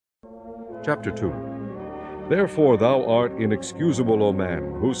Chapter 2. Therefore thou art inexcusable, O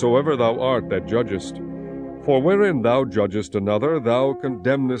man, whosoever thou art that judgest. For wherein thou judgest another, thou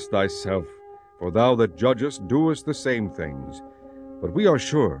condemnest thyself. For thou that judgest doest the same things. But we are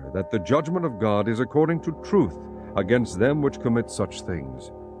sure that the judgment of God is according to truth against them which commit such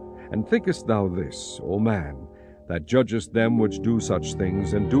things. And thinkest thou this, O man, that judgest them which do such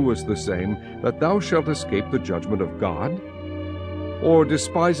things, and doest the same, that thou shalt escape the judgment of God? Or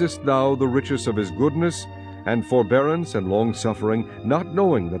despisest thou the riches of his goodness, and forbearance and longsuffering, not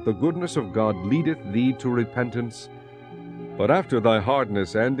knowing that the goodness of God leadeth thee to repentance? But after thy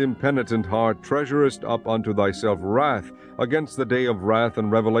hardness and impenitent heart treasurest up unto thyself wrath against the day of wrath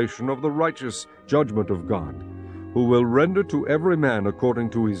and revelation of the righteous judgment of God, who will render to every man according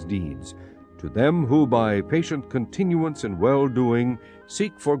to his deeds, to them who by patient continuance in well-doing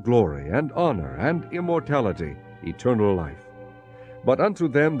seek for glory and honor and immortality, eternal life. But unto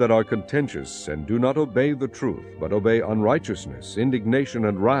them that are contentious, and do not obey the truth, but obey unrighteousness, indignation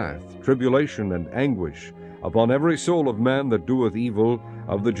and wrath, tribulation and anguish, upon every soul of man that doeth evil,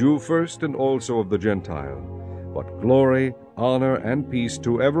 of the Jew first, and also of the Gentile. But glory, honor, and peace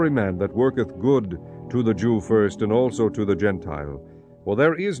to every man that worketh good, to the Jew first, and also to the Gentile. For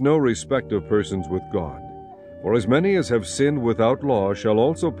there is no respect of persons with God. For as many as have sinned without law shall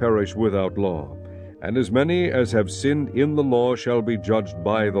also perish without law. And as many as have sinned in the law shall be judged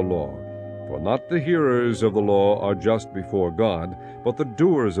by the law. For not the hearers of the law are just before God, but the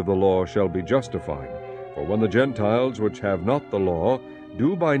doers of the law shall be justified. For when the Gentiles, which have not the law,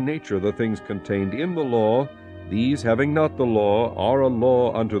 do by nature the things contained in the law, these, having not the law, are a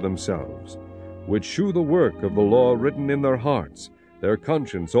law unto themselves, which shew the work of the law written in their hearts, their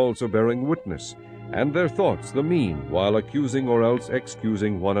conscience also bearing witness, and their thoughts the mean, while accusing or else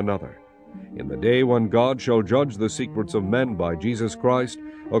excusing one another. In the day when God shall judge the secrets of men by Jesus Christ,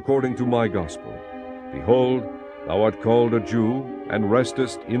 according to my gospel. Behold, thou art called a Jew, and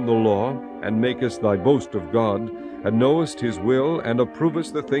restest in the law, and makest thy boast of God, and knowest his will, and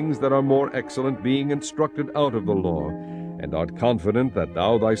approvest the things that are more excellent, being instructed out of the law, and art confident that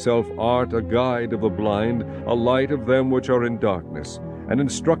thou thyself art a guide of the blind, a light of them which are in darkness, an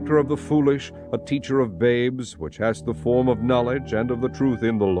instructor of the foolish, a teacher of babes, which hast the form of knowledge and of the truth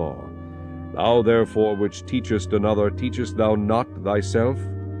in the law. Thou therefore which teachest another, teachest thou not thyself?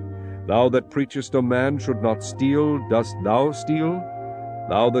 Thou that preachest a man should not steal, dost thou steal?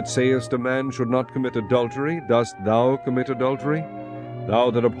 Thou that sayest a man should not commit adultery, dost thou commit adultery? Thou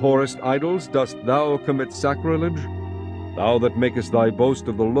that abhorrest idols, dost thou commit sacrilege? Thou that makest thy boast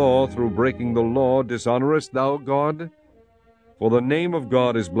of the law, through breaking the law, dishonorest thou God? For the name of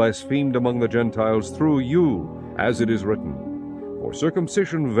God is blasphemed among the Gentiles through you, as it is written, For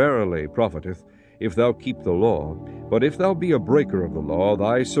circumcision verily profiteth, if thou keep the law, but if thou be a breaker of the law,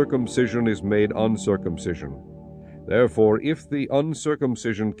 thy circumcision is made uncircumcision. Therefore, if the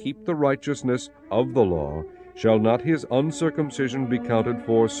uncircumcision keep the righteousness of the law, shall not his uncircumcision be counted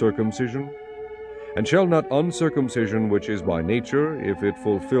for circumcision? And shall not uncircumcision, which is by nature, if it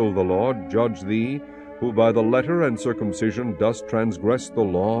fulfill the law, judge thee, who by the letter and circumcision dost transgress the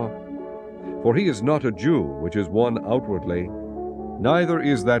law? For he is not a Jew, which is one outwardly, neither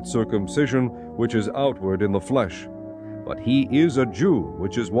is that circumcision which is outward in the flesh. But he is a Jew,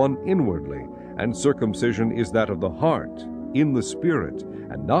 which is one inwardly, and circumcision is that of the heart, in the spirit,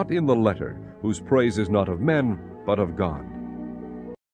 and not in the letter, whose praise is not of men, but of God.